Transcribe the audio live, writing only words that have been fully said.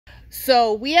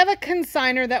So we have a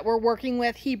consignor that we're working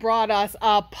with. He brought us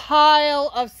a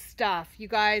pile of stuff. You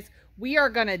guys, we are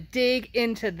going to dig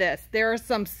into this. There are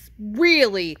some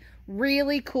really,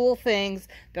 really cool things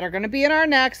that are going to be in our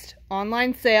next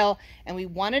online sale. And we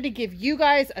wanted to give you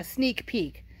guys a sneak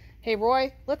peek. Hey,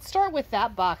 Roy, let's start with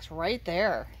that box right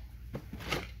there.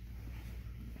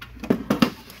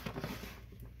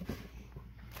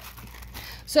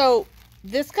 So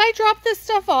this guy dropped this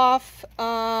stuff off,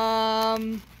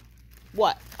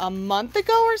 what, a month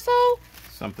ago or so?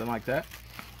 Something like that.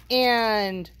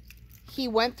 And he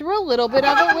went through a little bit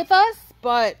of it with us,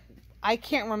 but I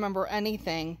can't remember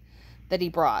anything that he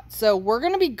brought. So we're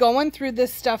going to be going through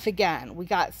this stuff again. We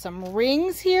got some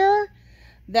rings here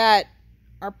that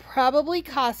are probably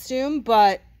costume,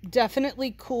 but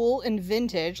definitely cool and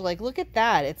vintage. Like, look at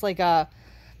that. It's like a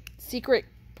secret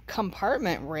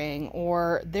compartment ring,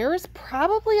 or there's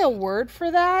probably a word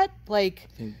for that. Like,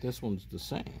 I think this one's the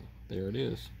same. There it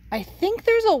is. I think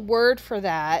there's a word for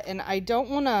that, and I don't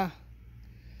want to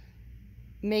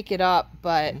make it up,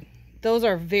 but those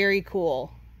are very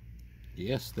cool.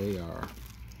 Yes, they are.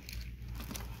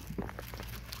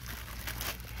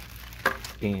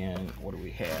 And what do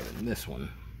we have in this one?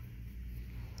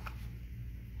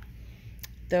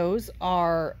 Those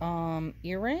are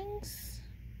earrings.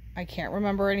 I can't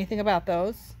remember anything about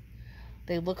those.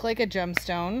 They look like a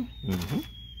gemstone.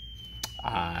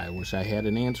 I wish I had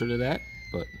an answer to that,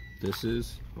 but this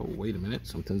is... Oh, wait a minute.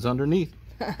 Something's underneath.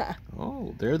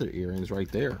 Oh, they're the earrings right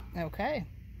there. Okay.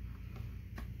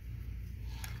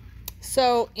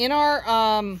 So in our...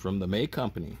 from the May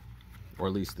company, or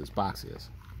at least this box is.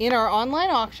 In our online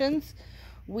auctions,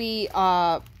 we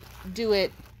do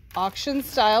it auction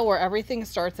style where everything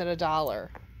starts at $1.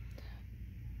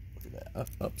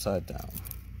 Upside down.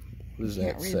 What does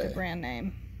that Can't read say? the brand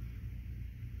name.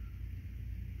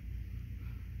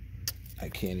 I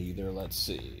can't either. Let's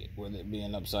see. With it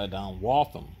being upside down,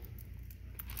 Waltham.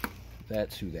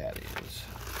 That's who that is.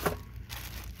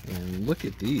 And look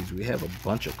at these. We have a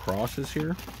bunch of crosses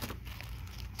here.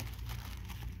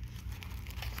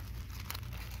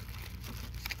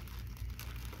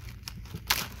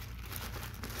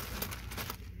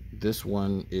 This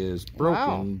one is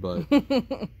broken, wow.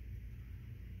 But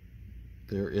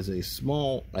there is a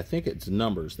small, I think it's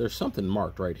numbers. There's something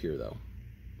marked right here, though,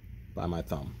 by my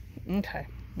thumb. Okay,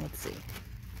 let's see.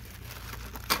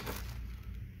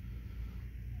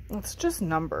 It's just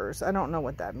numbers. I don't know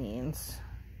what that means.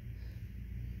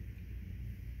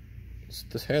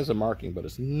 This has a marking, but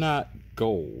it's not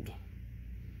gold.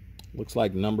 Looks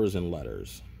like numbers and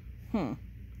letters. And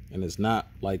it's not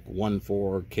like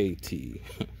 14KT.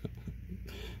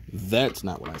 That's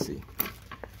not what I see.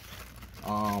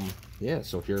 Yeah,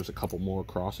 so here's a couple more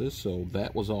crosses. So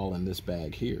that was all in this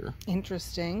bag here.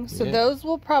 Interesting. So yeah. Those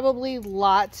will probably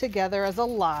lot together as a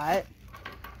lot.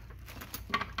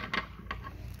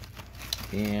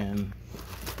 And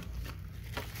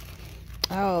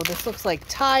oh, this looks like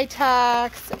tie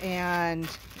tacks and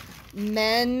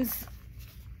men's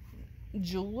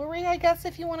jewelry, I guess,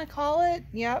 if you want to call it.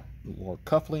 Yep. more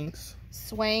cufflinks.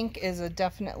 Swank is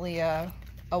definitely a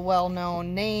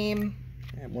well-known name.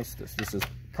 And what's this? This is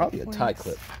probably a tie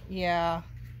clip. Yeah.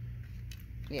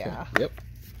 Yeah. Okay. Yep.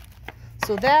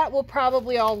 So that will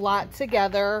probably all lot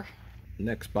together.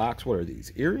 Next box, what are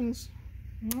these? Earrings?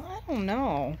 I don't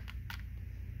know.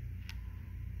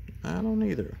 I don't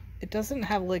either. It doesn't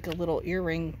have like a little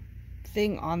earring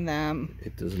thing on them.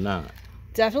 It does not.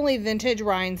 Definitely vintage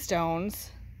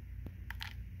rhinestones.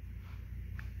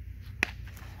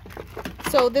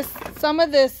 So some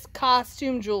of this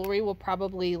costume jewelry will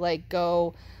probably like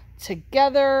go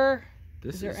together.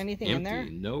 This is there anything empty. in there?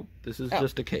 Nope. This is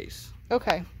just a case.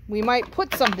 Okay. We might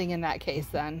put something in that case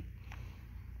then.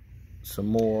 Some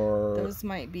more. Those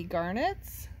might be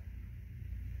garnets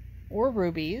or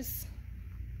rubies.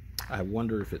 I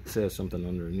wonder if it says something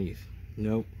underneath.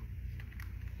 Nope.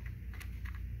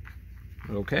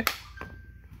 Okay.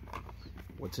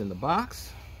 What's in the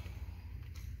box?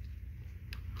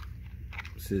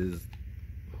 This is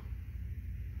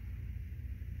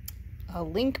a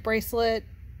link bracelet.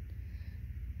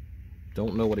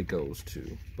 Don't know what it goes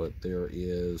to, but there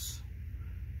is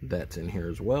that's in here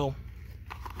as well.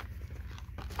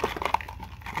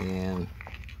 And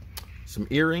some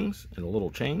earrings and a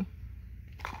little chain.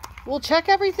 We'll check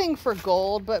everything for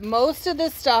gold, but most of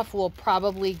this stuff will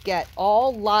probably get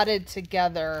all lotted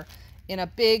together in a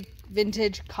big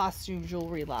vintage costume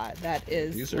jewelry lot. That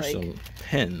is, these are like some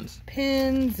pins.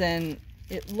 Pins, and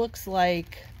it looks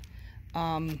like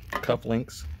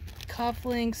cufflinks.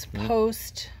 Cufflinks,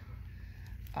 post,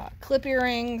 clip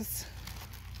earrings.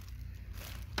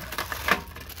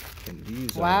 And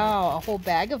these wow, a whole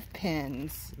bag of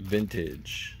pins.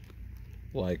 Vintage.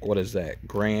 Like, what is that?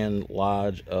 Grand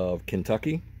Lodge of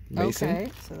Kentucky. Mason.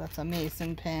 Okay, so that's a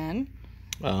Mason pin.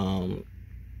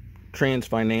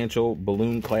 Transfinancial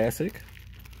Balloon Classic.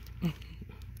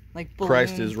 Like balloon,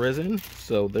 Christ is risen.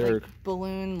 So they're like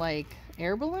balloon, like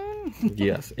air balloon.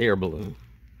 yes, air balloon.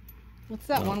 What's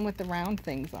that one with the round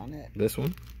things on it? This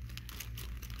one,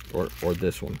 or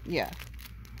this one. Yeah.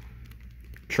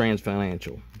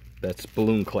 Transfinancial. That's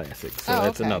Balloon Classic. So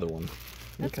that's another one.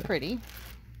 That's pretty.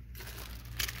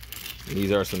 And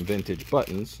these are some vintage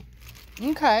buttons.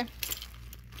 Okay.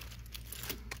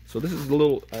 So this is a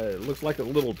little. It looks like a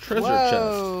little treasure chest.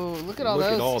 Whoa! Look at all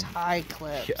those tie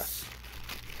clips. Yes.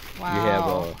 Wow. You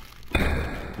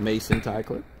have a Mason tie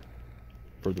clip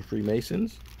for the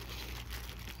Freemasons,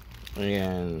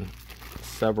 and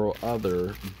several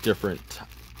other different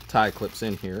tie clips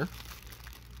in here.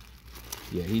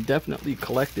 Yeah, he definitely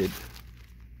collected.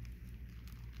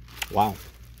 Wow.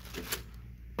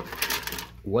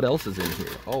 What else is in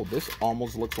here? Oh, this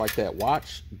almost looks like that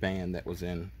watch band that was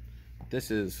in.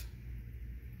 This is.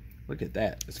 Look at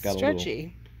that. It's got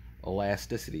stretchy. A little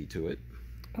elasticity to it.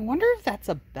 I wonder if that's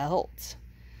a belt.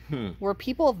 Were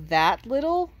people that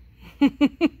little?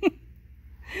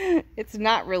 It's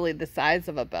not really the size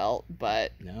of a belt,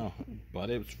 but... No, but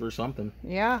it's for something.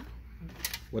 Yeah.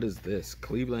 What is this?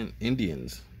 Cleveland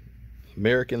Indians.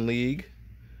 American League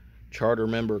Charter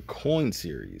Member Coin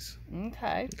Series.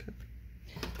 Okay.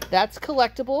 That's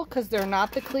collectible because they're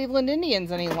not the Cleveland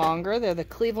Indians any longer. They're the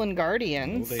Cleveland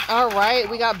Guardians. All right,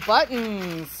 we got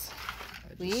buttons.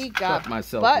 We got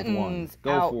myself buttons. With one.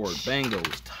 Go for it.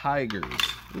 Bengals, Tigers.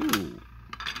 Ooh.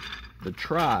 The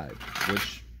Tribe,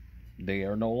 which they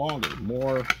are no longer.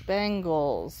 More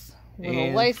Bengals.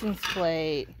 Little license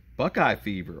plate. Buckeye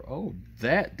Fever. Oh,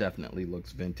 that definitely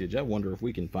looks vintage. I wonder if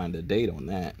we can find a date on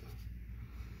that.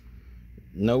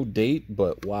 No date,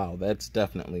 but wow, that's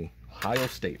definitely Ohio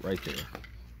State right there.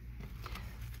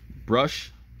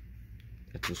 Brush.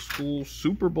 It's a school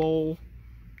Super Bowl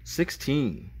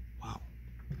 16.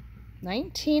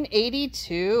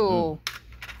 1982.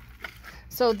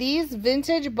 So these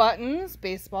vintage buttons,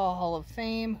 Baseball Hall of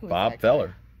Fame. Who's Bob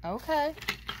Feller. Okay.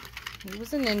 He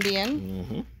was an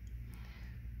Indian.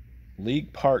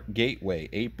 League Park Gateway,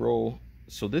 April.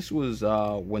 So this was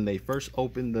when they first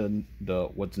opened the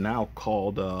what's now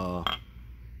called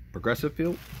Progressive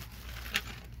Field.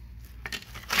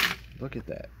 Look at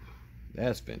that.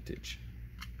 That's vintage.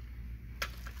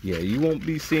 Yeah, you won't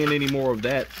be seeing any more of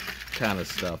that kind of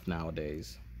stuff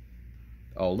nowadays.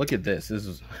 Oh, look at this. This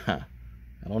is I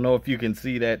don't know if you can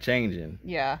see that changing.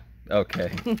 Yeah.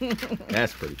 Okay.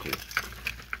 That's pretty cool.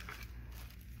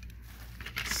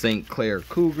 St. Clair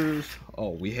Cougars. Oh,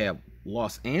 we have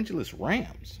Los Angeles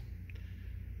Rams.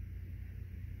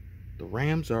 The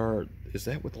Rams are, is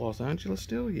that with Los Angeles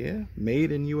still? Yeah.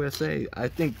 Made in USA. I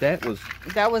think that was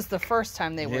the first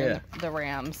time they were in the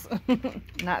Rams.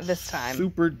 Not this time.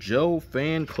 Super Joe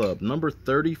Fan Club, number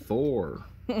 34.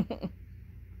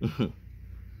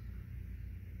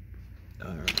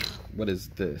 What is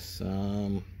this?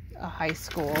 A high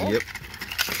school. Yep.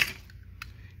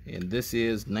 And this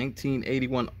is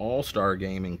 1981 All-Star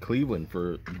Game in Cleveland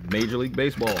for Major League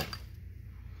Baseball.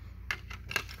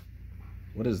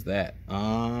 What is that?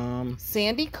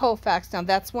 Sandy Koufax. Now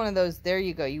that's one of those. There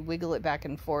you go. You wiggle it back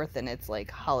and forth, and it's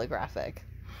like holographic.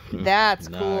 That's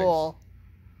nice. Cool.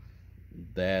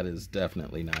 That is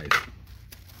definitely nice.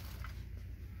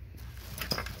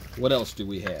 What else do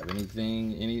we have?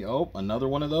 Anything? Oh, another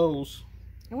one of those.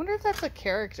 I wonder if that's a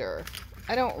character.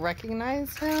 I don't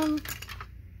recognize him.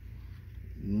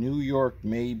 New York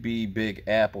may be Big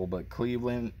Apple, but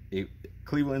Cleveland's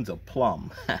a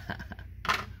plum.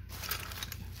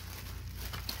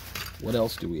 What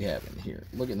else do we have in here?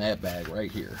 Look in that bag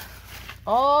right here.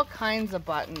 All kinds of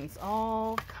buttons.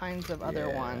 All kinds of other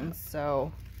ones.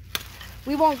 So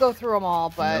we won't go through them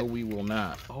all, but... No, we will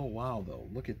not. Oh, wow, though.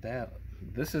 Look at that.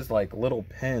 This is like little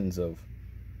pens of...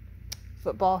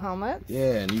 football helmets.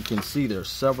 Yeah, and you can see there's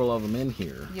several of them in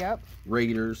here. Yep.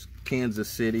 Raiders, Kansas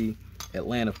City,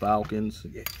 Atlanta Falcons.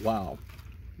 Wow.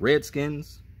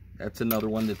 Redskins. That's another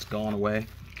one that's gone away.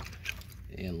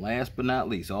 And last but not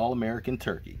least, All-American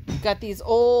Turkey. Got these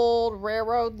old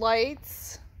railroad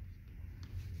lights.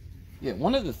 Yeah,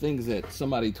 one of the things that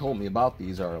somebody told me about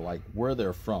these are like where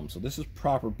they're from. So this is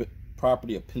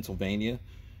property of Pennsylvania,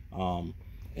 and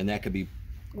that could be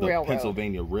the Railroad.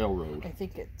 Pennsylvania Railroad. I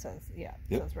think it says, it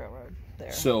says railroad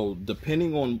there. So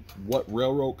depending on what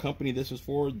railroad company this is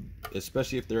for,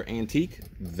 especially if they're antique,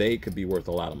 they could be worth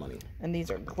a lot of money. And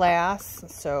these are glass,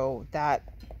 so that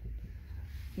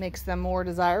makes them more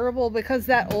desirable, because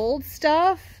that old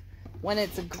stuff, when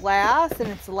it's glass and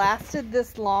it's lasted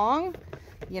this long,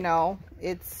 you know,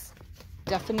 it's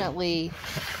definitely...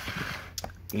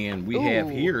 And we have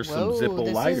here some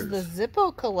Zippo lighters. This is the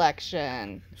Zippo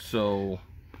collection. So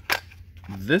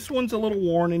this one's a little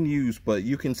worn and used, but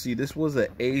you can see this was an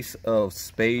Ace of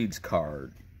Spades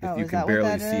card. If you can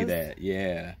barely see that.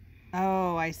 Yeah.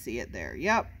 Oh, I see it there.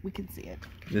 Yep, we can see it.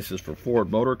 This is for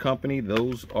Ford Motor Company.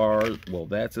 Those are, well,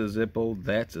 that's a Zippo.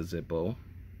 That's a Zippo.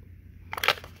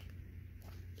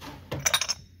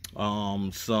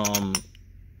 Some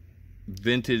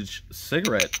vintage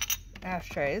cigarette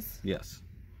ashtrays. Yes.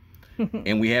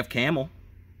 And we have Camel.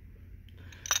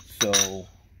 So,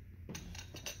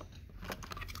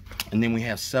 and then we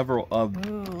have several of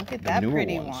look at that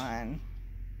pretty one.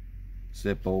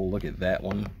 Zippo, look at that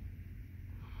one.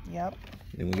 Yep.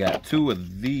 And we got two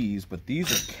of these, but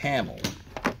these are Camel.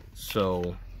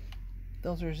 So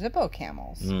those are Zippo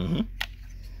Camels. Mm-hmm.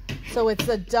 So it's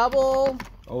a double.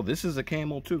 Oh, this is a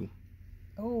Camel too.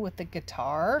 Oh, with the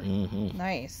guitar. Mm-hmm.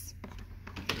 Nice.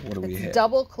 What do we have?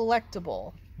 Double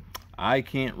collectible. I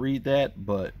can't read that,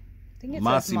 but I think it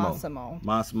says Massimo.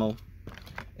 Massimo.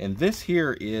 And this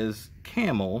here is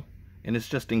Camel, and it's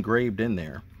just engraved in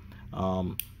there.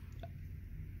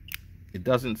 It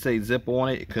doesn't say Zippo on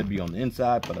it. It could be on the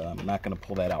inside, but I'm not going to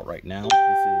pull that out right now. This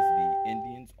is the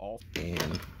Indians also.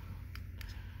 And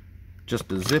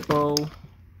just a Zippo.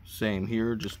 Same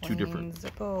here, just two different.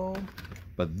 Zippo.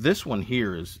 But this one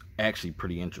here is actually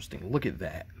pretty interesting. Look at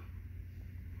that.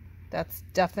 That's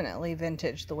definitely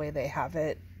vintage the way they have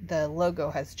it. The logo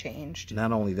has changed.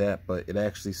 Not only that, but it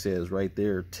actually says right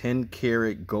there, 10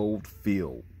 karat gold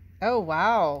field. Oh,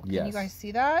 wow. Yes. Can you guys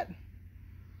see that?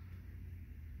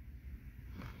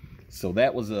 So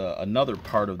that was another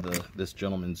part of this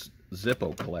gentleman's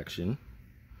Zippo collection.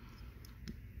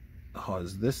 Oh,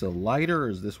 is this a lighter or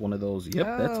is this one of those?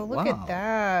 Yep, look at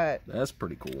that. That's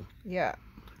pretty cool. Yeah.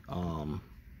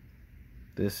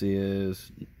 This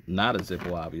is not a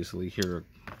Zippo, obviously. Here are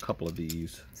a couple of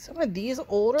these. Some of these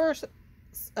older,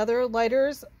 other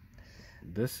lighters,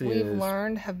 this is we've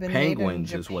learned have been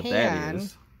Penguins made in is what that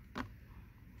is.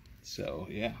 So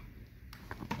yeah.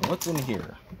 What's in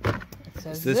here? It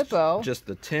says Is this Zippo. Just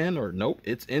the 10 or nope?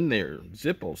 It's in there.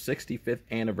 Zippo 65th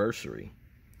anniversary.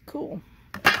 Cool.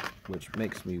 Which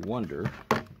makes me wonder.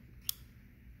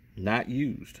 Not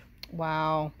used.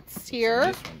 Wow. It's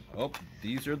here. Oh,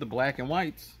 these are the black and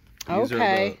whites. These are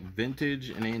the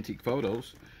vintage and antique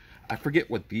photos. I forget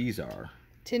what these are.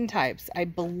 Tin types, I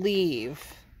believe.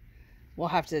 We'll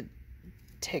have to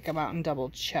take them out and double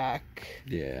check.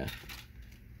 Yeah.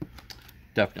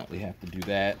 Definitely have to do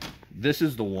that. This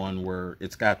is the one where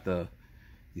it's got the,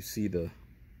 you see the,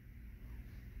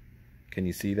 can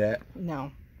you see that?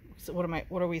 No. So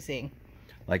what are we seeing?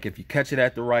 Like if you catch it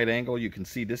at the right angle, you can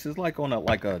see this is like on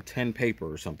a tin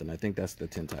paper or something. I think that's the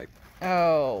tin type.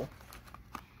 Oh.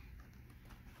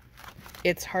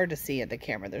 It's hard to see at the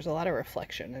camera. There's a lot of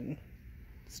reflection and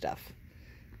stuff.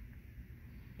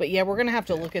 But yeah, we're going to have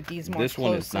to look at these more closely. This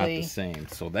one is not the same.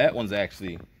 So that one's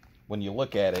actually, when you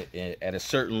look at it at a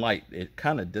certain light, it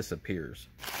kind of disappears.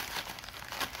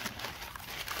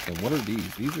 And what are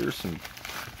these? These are some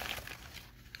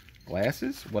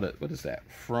glasses? What is that?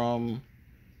 From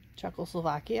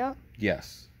Czechoslovakia?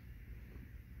 Yes.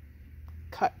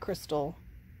 Cut crystal.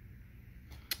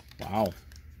 Wow.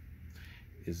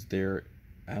 Is there,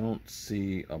 I don't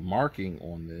see a marking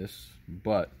on this,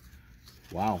 but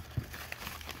wow.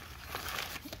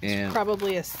 And it's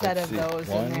probably a set of those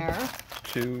in there. 1,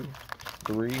 2,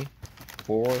 3,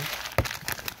 4.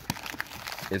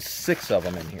 It's 6 of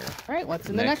them in here. All right, what's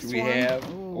in the next one? Next we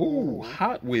have, ooh,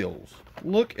 Hot Wheels.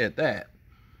 Look at that.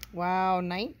 Wow,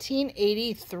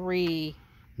 1983.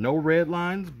 No red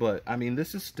lines, but I mean,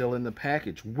 this is still in the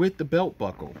package with the belt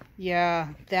buckle. Yeah,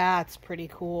 that's pretty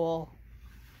cool.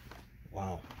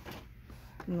 Wow.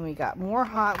 And we got more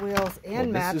Hot Wheels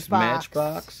and Matchbox. This is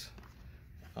Matchbox.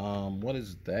 What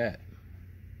is that?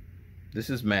 This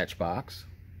is Matchbox.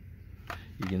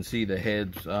 You can see the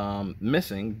heads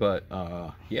missing, but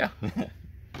yeah.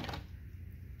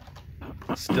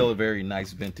 Still a very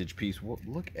nice vintage piece. Well,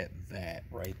 look at that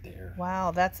right there.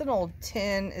 Wow, that's an old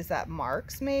tin. Is that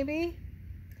Marks maybe?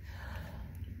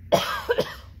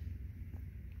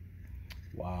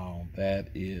 Wow, that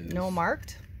is... No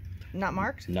marked? Not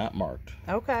marked? Not marked.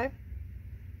 Okay.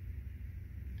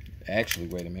 Actually,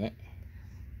 wait a minute.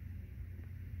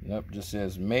 Yep, just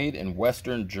says made in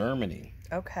Western Germany.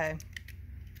 Okay.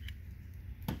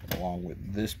 Along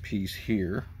with this piece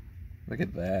here. Look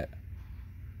at that.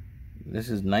 This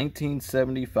is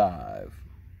 1975.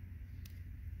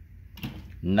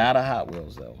 Not a Hot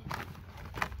Wheels, though.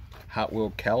 Hot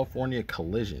Wheel California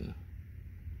Collision.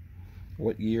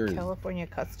 What year is California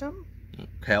Custom?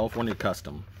 California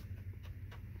Custom.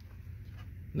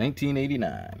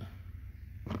 1989.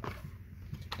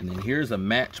 And then here's a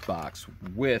Matchbox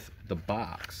with the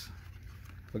box.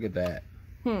 Look at that.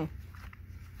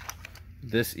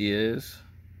 This is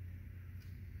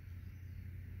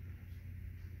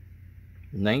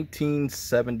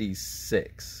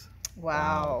 1976.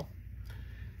 Wow.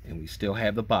 And we still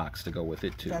have the box to go with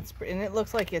it too. And it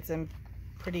looks like it's in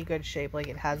pretty good shape, like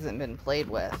it hasn't been played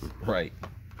with. Right.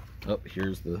 Oh,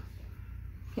 here's the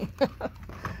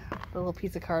little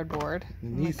piece of cardboard.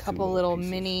 And a These couple two little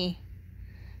pieces.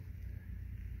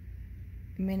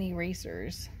 mini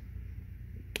racers.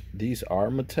 These are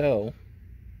Mattel.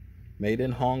 Made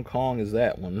in Hong Kong is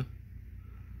that one.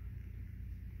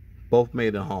 Both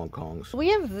made in Hong Kong. We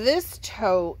have this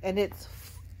tote, and it's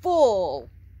full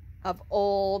of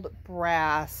old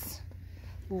brass.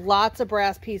 Lots of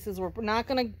brass pieces. We're not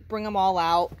going to bring them all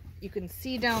out. You can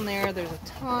see down there, there's a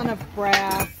ton of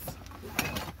brass.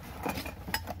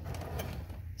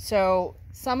 So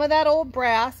some of that old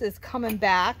brass is coming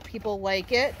back. People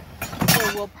like it.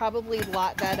 So we'll probably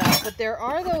lot that up. But there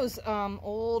are those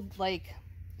old, like,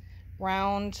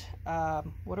 round,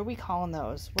 what are we calling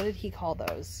those? What did he call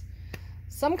those?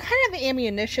 Some kind of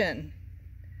ammunition.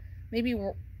 Maybe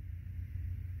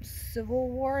Civil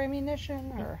War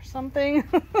ammunition or something.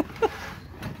 Do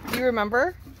you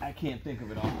remember? I can't think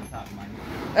of it off the top of my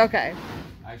head. Okay.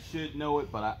 I should know it,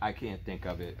 but I can't think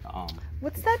of it.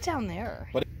 What's that down there?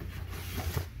 But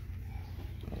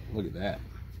look at that.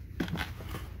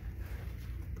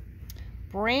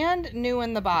 Brand new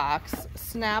in the box.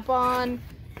 Snap-on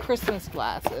Christmas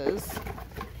glasses.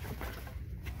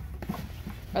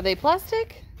 Are they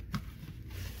plastic?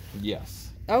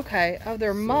 Yes. Okay. Oh,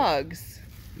 they're mugs.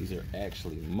 These are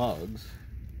actually mugs.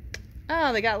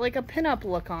 Oh, they got like a pinup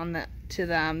look on that to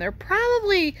them. They're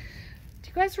probably. Do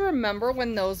you guys remember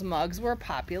when those mugs were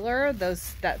popular?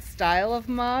 That style of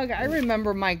mug. I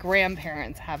remember my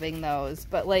grandparents having those,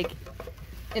 but like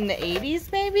in the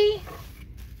 80s, maybe.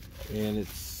 And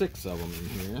it's 6 of them in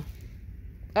here.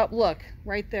 Oh, look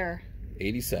right there.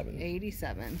 87.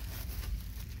 87.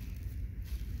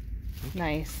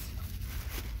 Nice.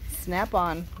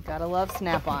 Snap-on. Gotta love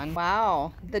Snap-on.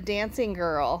 Wow. The dancing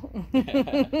girl.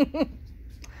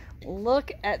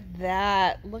 Look at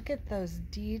that. Look at those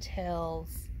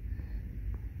details.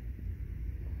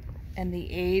 And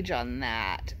the age on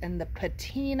that. And the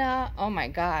patina. Oh my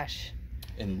gosh.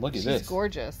 And look at this. She's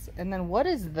gorgeous. And then what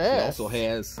is this? It also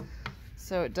has...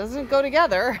 So it doesn't go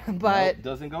together, but... Nope,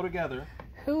 doesn't go together.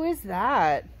 Who is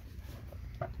that?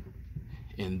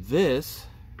 And this...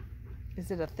 Is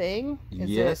it a thing?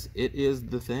 Yes, it is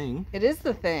the thing. It is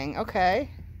the thing. Okay.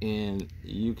 And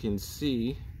you can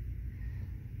see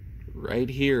right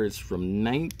here it's from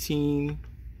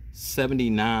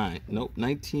 1979. Nope,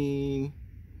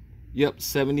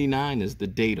 79 is the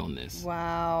date on this.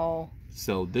 Wow.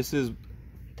 So this is...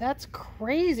 That's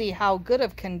crazy how good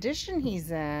of condition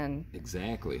he's in.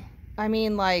 Exactly. I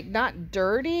mean, like, not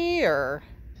dirty or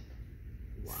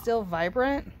still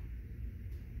vibrant.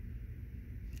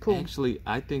 Cool. Actually,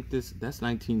 I think that's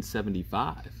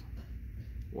 1975.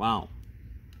 Wow.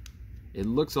 It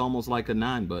looks almost like a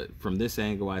 9, but from this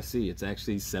angle I see it's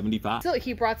actually 75. So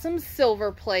he brought some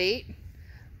silver plate,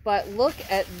 but look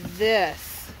at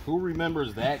this. Who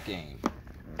remembers that game?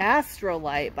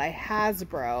 Astrolight by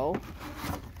Hasbro.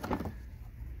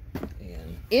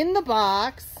 And in the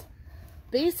box,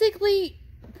 basically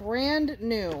brand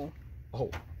new. oh,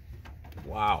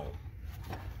 wow.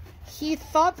 He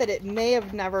thought that it may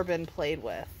have never been played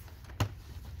with.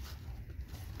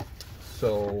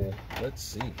 So, let's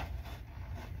see.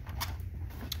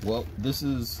 Well, this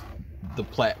is the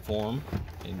platform,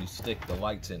 and you stick the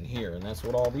lights in here, and that's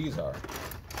what all these are.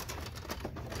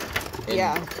 And,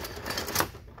 yeah.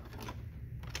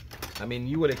 I mean,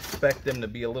 you would expect them to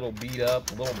be a little beat up,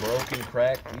 a little broken,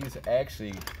 cracked. These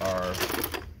actually are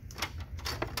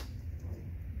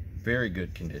very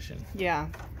good condition. Yeah.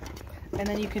 And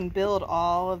then you can build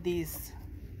all of these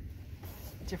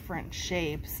different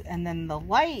shapes, and then the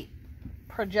light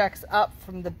projects up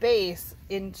from the base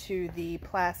into the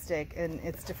plastic in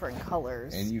its different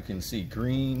colors. And you can see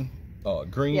green,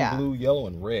 Yeah. blue, yellow,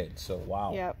 and red. So,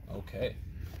 wow. Yep. Okay.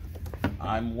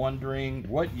 I'm wondering,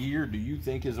 what year do you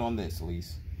think is on this,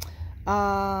 Lise?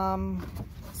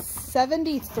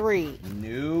 73.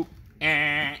 Nope.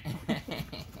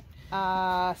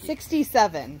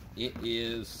 67. It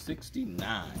is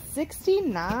 69.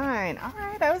 69. All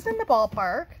right, I was in the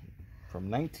ballpark. From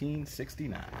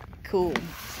 1969. Cool.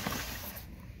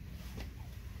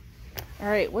 All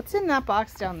right, what's in that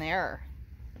box down there?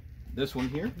 This one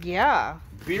here? Yeah.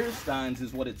 Beer steins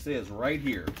is what it says right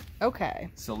here. Okay.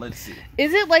 So let's see.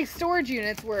 Is it like storage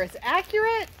units where it's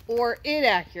accurate or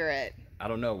inaccurate? I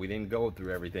don't know. We didn't go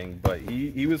through everything, but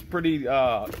he was pretty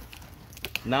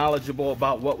knowledgeable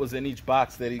about what was in each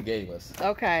box that he gave us.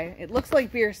 Okay. It looks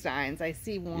like beer steins. I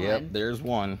see one. Yep, there's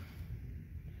one.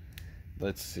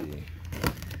 Let's see.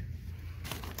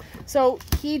 So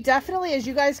he definitely, as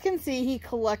you guys can see, he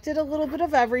collected a little bit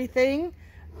of everything.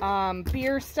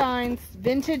 Beer steins,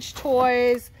 vintage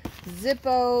toys,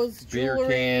 Zippos, jewelry, beer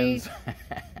cans.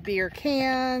 Beer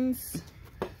cans.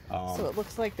 So it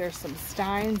looks like there's some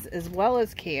steins as well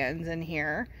as cans in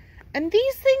here. And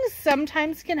these things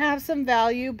sometimes can have some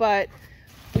value, but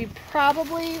we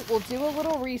probably will do a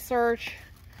little research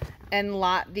and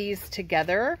lot these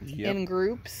together in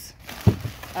groups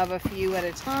of a few at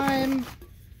a time.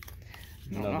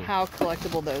 I don't know how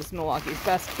collectible those Milwaukee's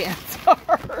Best cans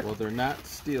are. Well, they're not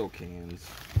steel cans.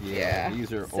 Yeah,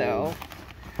 these are old.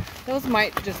 Those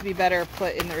might just be better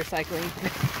put in the recycling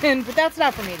bin, but that's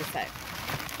not for me to say.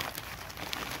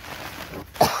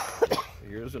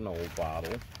 Here's an old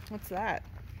bottle. What's that?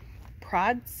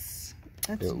 Prods?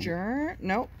 That's German?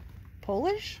 Nope.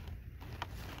 Polish?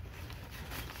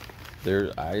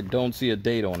 I don't see a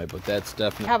date on it, but that's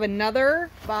definitely... Have another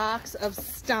box of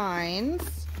steins.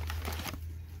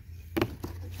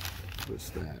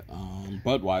 What's that?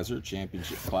 Budweiser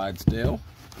Championship Clydesdale.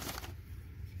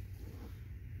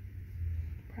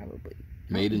 Probably.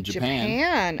 Made in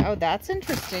Japan. Oh, that's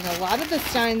interesting. A lot of the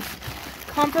steins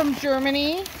come from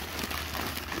Germany.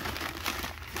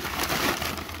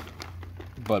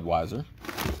 Budweiser.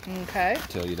 Okay. I'll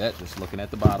tell you that just looking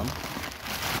at the bottom.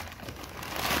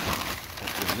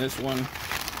 And this one.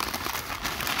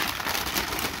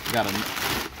 Got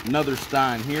another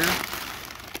stein here.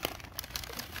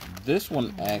 This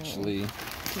one actually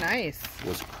nice.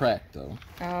 Was cracked though.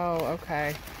 Oh,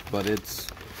 okay. But it's,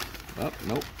 oh,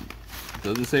 nope.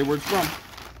 Doesn't say where it's from.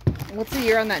 What's the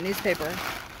year on that newspaper?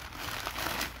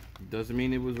 Doesn't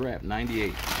mean it was wrapped.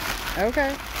 98.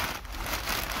 Okay.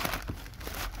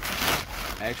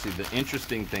 Actually, the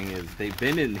interesting thing is they've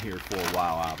been in here for a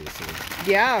while, obviously.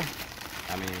 Yeah.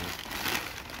 I mean,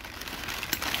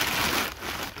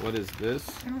 what is this?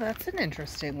 Oh, that's an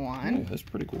interesting one. Oh, that's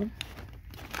pretty cool.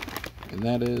 And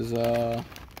that is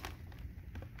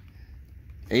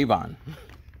Avon.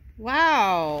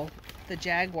 Wow. The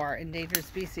jaguar, endangered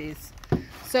species.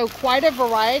 So quite a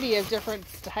variety of different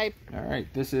type. All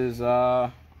right, this is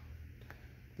some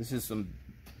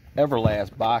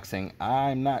Everlast boxing.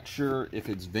 I'm not sure if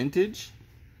it's vintage,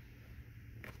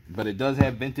 but it does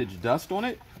have vintage dust on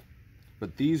it.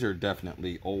 But these are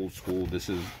definitely old school. This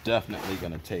is definitely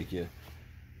going to take you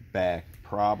back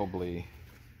probably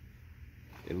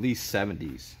at least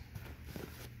 70s.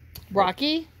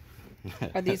 Rocky?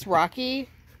 Are these Rocky?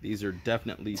 These are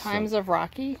definitely times of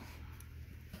Rocky.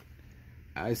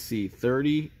 I see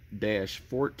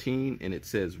 30-14 and it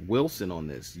says Wilson on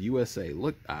this, USA.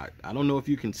 Look, I don't know if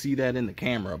you can see that in the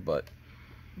camera, but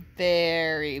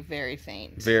very, very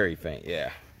faint. Very faint,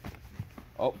 yeah.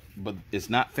 Oh, but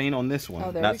it's not faint on this one.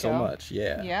 Oh, there not we so go. much,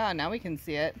 yeah. Yeah, now we can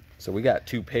see it. So we got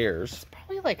two pairs. It's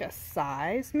probably like a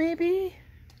size, maybe?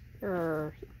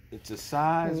 Or it's a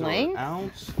size length? or an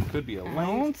ounce. Could be a length.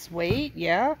 Ounce, weight,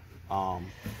 yeah.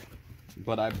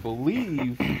 But I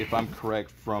believe, if I'm correct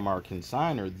from our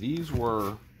consignor, these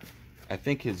were, I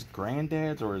think, his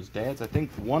granddad's or his dad's. I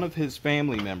think one of his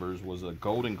family members was a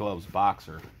Golden Gloves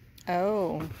boxer.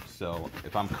 Oh. So,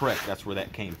 if I'm correct, that's where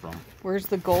that came from. Where's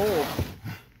the gold?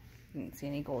 Didn't see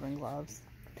any Golden Gloves.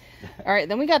 All right,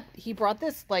 then we got, he brought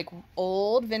this like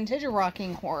old vintage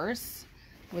rocking horse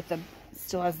with the,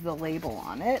 still has the label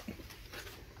on it.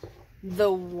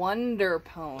 The Wonder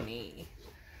Pony.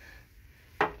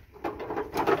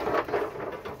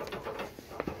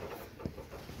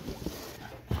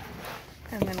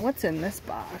 And then what's in this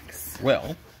box?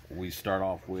 Well, we start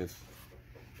off with,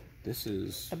 this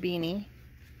is a beanie.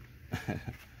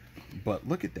 But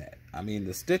look at that. I mean,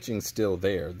 the stitching's still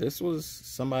there. This was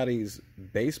somebody's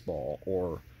baseball,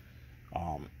 or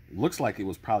looks like it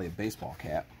was probably a baseball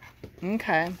cap.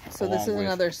 Okay, so this is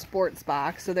another sports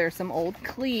box. So there's some old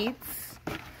cleats.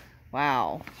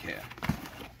 Wow. Yeah.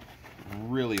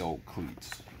 Really old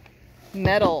cleats.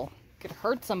 Metal. Could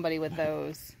hurt somebody with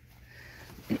those.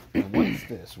 And what is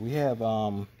this? We have,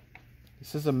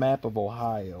 this is a map of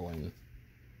Ohio in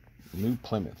New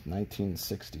Plymouth,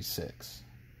 1966.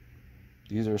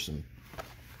 These are some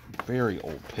very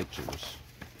old pictures.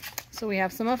 So we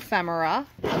have some ephemera.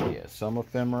 Yeah, some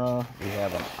ephemera. We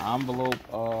have an envelope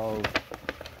of,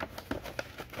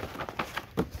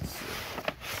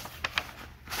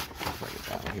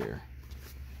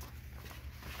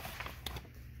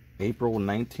 April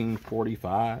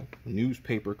 1945.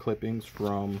 Newspaper clippings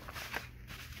from,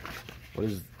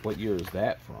 what year is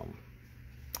that from?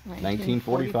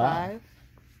 1945.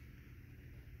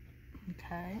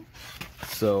 Okay.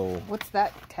 So what's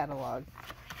that catalog?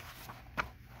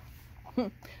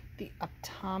 The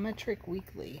Optometric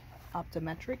Weekly.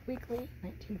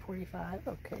 1945.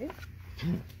 Okay.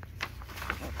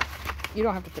 You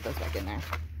don't have to put those back in there.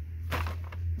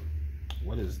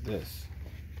 What is this?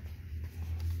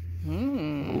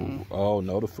 Hmm. Oh,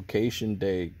 Notification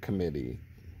Day Committee.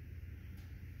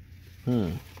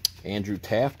 Andrew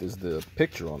Taft is the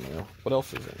picture on there. What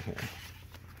else is in here?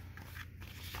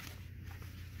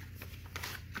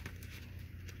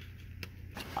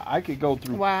 I could go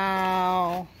through.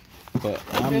 Wow. But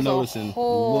I'm There's noticing. a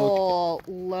whole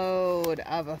load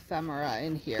of ephemera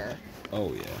in here.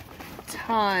 Oh yeah.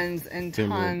 Tons and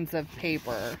tons of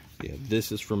paper. Yeah,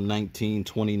 this is from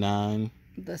 1929.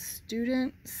 The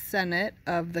Student Senate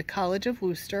of the College of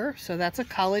Worcester. So that's a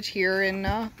college here in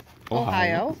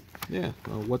Ohio. Yeah.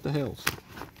 What the hell?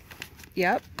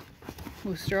 Yep.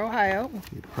 Worcester, Ohio.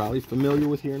 You're probably familiar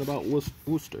with hearing about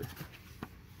Worcester.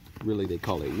 Really, they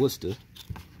call it Worcester.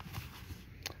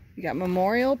 You got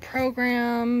memorial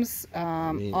programs,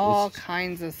 all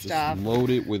kinds of stuff.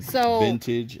 Loaded with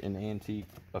vintage and antique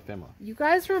ephemera. You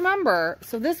guys remember,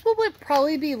 so this will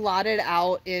probably be lotted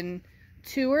out in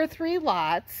 2 or 3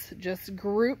 lots, just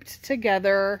grouped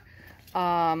together.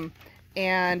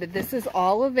 And this is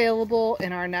all available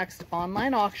in our next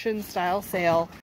online auction style sale.